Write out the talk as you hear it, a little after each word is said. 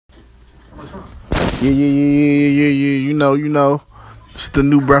Yeah. You know. It's the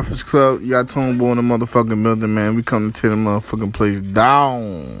new Breakfast Club. You got Tone Boy in the motherfucking building, man. We come to tear the motherfucking place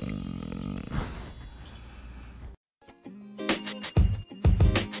down.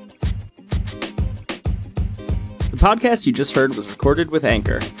 The podcast you just heard was recorded with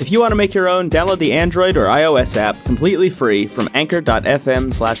Anchor. If you want to make your own, download the Android or iOS app completely free from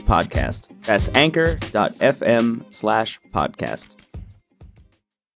anchor.fm/podcast. That's anchor.fm/podcast.